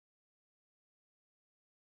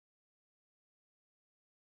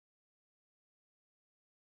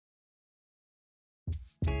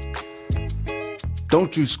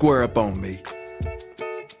Don't you square up on me.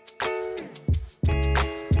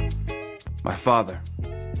 My father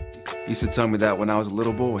used to tell me that when I was a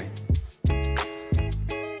little boy.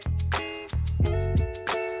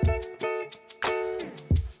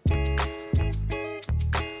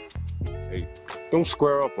 Hey, don't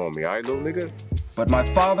square up on me, all right, little nigga? But my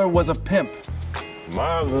father was a pimp.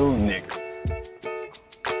 My little nigga.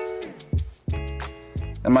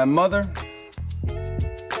 And my mother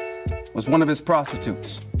was one of his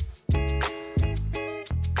prostitutes.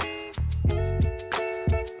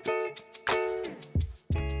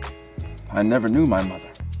 I never knew my mother.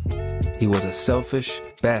 He was a selfish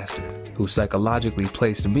bastard who psychologically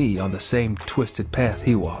placed me on the same twisted path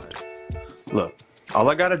he walked. Look, all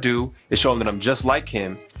I gotta do is show him that I'm just like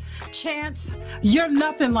him. Chance, you're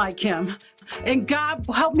nothing like him. And God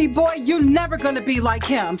help me, boy, you're never gonna be like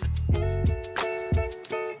him.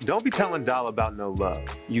 Don't be telling Dollar about no love.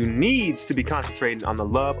 You needs to be concentrating on the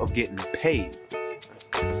love of getting paid.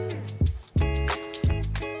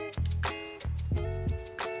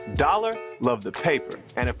 Dollar love the paper,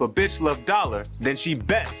 and if a bitch love Dollar, then she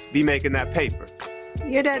best be making that paper.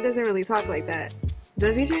 Your dad doesn't really talk like that,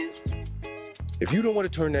 does he, Chance? If you don't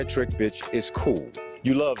want to turn that trick, bitch, it's cool.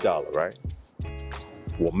 You love Dollar, right?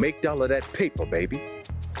 Well, make Dollar that paper, baby.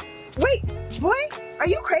 Wait, boy, are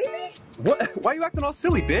you crazy? What? Why you acting all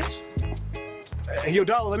silly, bitch? Hey, yo,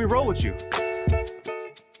 Dollar, let me roll with you.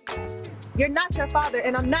 You're not your father,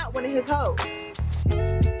 and I'm not one of his hoes.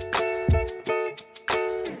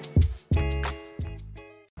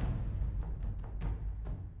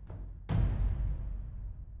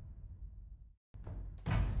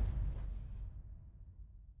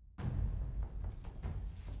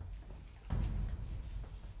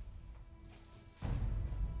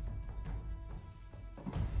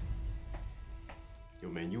 Yo,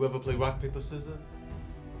 man, you ever play rock, paper, scissors?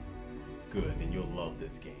 Good, then you'll love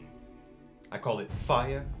this game. I call it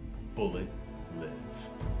Fire, Bullet, Live.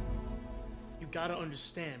 You gotta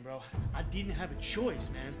understand, bro. I didn't have a choice,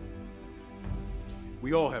 man.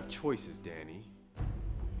 We all have choices, Danny.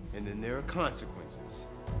 And then there are consequences.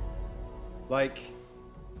 Like,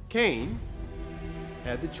 Cain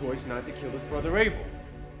had the choice not to kill his brother Abel.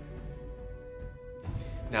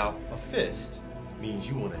 Now, a fist means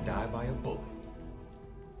you want to die by a bullet.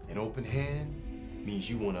 An open hand means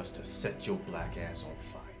you want us to set your black ass on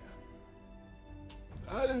fire.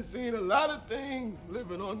 I done seen a lot of things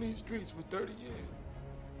living on these streets for 30 years.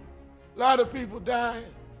 A lot of people dying,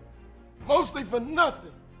 mostly for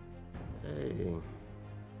nothing. Hey.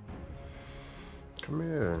 Come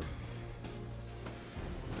here.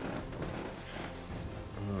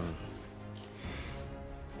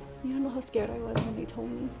 You don't know how scared I was when they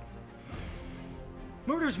told me.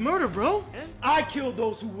 Murder's murder, bro. I killed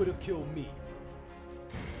those who would have killed me.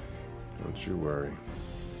 Don't you worry.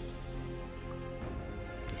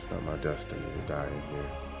 It's not my destiny to die in here.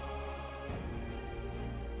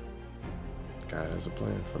 God has a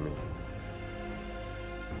plan for me.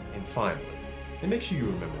 And finally, and make sure you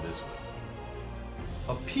remember this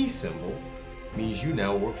one. A peace symbol means you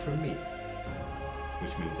now work for me.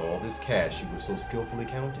 Which means all this cash you were so skillfully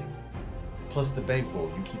counting, plus the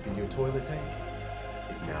bankroll you keep in your toilet tank,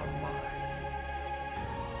 is now mine.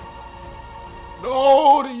 The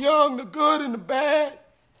old, the young, the good, and the bad.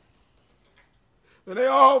 And they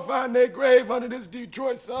all find their grave under this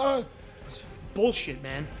Detroit sun. It's bullshit,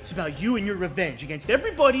 man. It's about you and your revenge against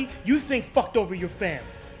everybody you think fucked over your fam.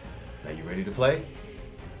 Now you ready to play?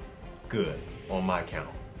 Good. On my count.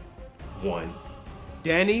 1.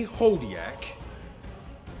 Danny Hodiak.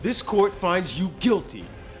 This court finds you guilty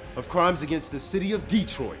of crimes against the city of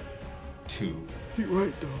Detroit. 2. You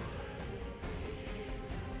right, dog.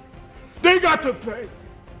 They got to pay.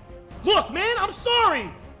 Look, man, I'm sorry,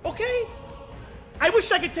 okay? I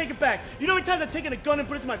wish I could take it back. You know how many times I've taken a gun and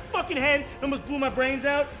put it to my fucking head and almost blew my brains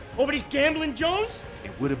out over these gambling Jones?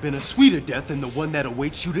 It would have been a sweeter death than the one that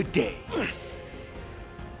awaits you today.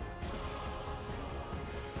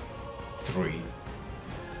 3.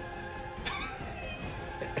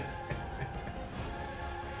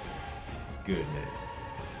 Good, man.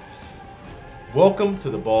 Welcome to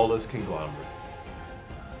the Ballers Conglomerate.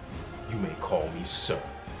 You may call me sir.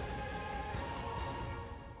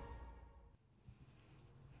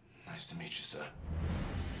 Nice to meet you, sir.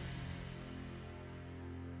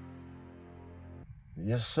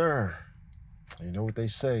 Yes, sir. You know what they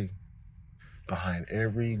say? Behind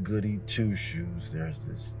every goody two-shoes, there's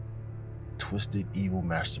this twisted, evil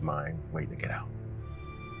mastermind waiting to get out.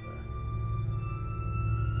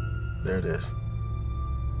 There it is.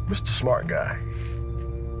 Mr. Smart Guy.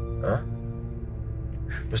 Huh?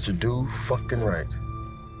 Mr. Do fucking right.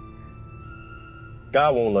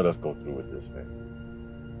 God won't let us go through with this, man.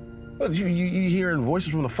 What, you hearing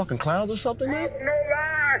voices from the fucking clouds or something, man? No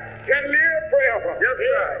lie can live forever. Yes,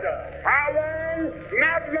 sir. How long?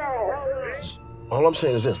 Not long. All I'm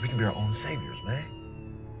saying is this, we can be our own saviors, man.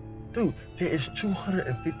 Dude, there is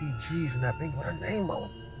 250 G's in that bank with our name on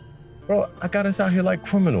it. Bro, I got us out here like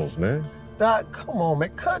criminals, man. Doc, come on, man.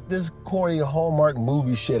 Cut this corny Hallmark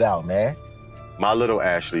movie shit out, man. My little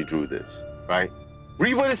Ashley drew this, right?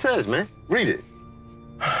 Read what it says, man. Read it.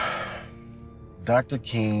 Dr.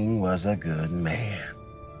 King was a good man,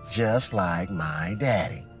 just like my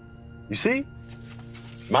daddy. You see?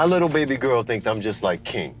 My little baby girl thinks I'm just like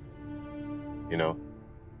King. You know?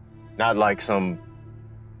 Not like some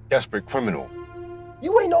desperate criminal.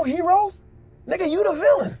 You ain't no hero. Nigga, you the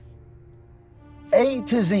villain. A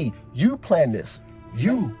to Z, you planned this.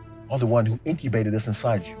 You are the one who incubated this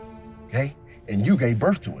inside you, okay? And you gave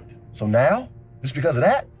birth to it. So now, just because of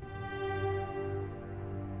that,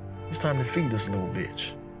 it's time to feed this little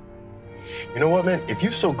bitch. You know what, man? If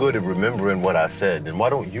you're so good at remembering what I said, then why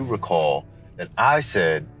don't you recall that I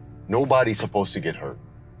said nobody's supposed to get hurt?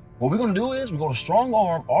 What we're gonna do is we're gonna strong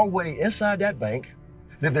arm our way inside that bank.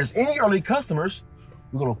 And if there's any early customers,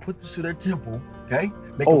 we're gonna put this to their temple, okay?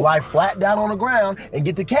 Make them lie flat down on the ground and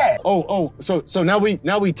get the cash. So now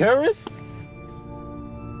we terrorists?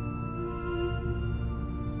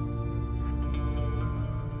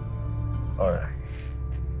 All right.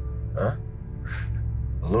 Huh?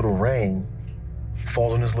 A little rain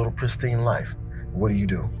falls on this little pristine life. What do?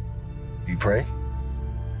 You pray?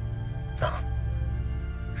 No.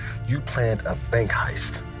 You planned a bank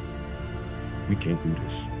heist. We can't do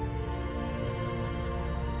this.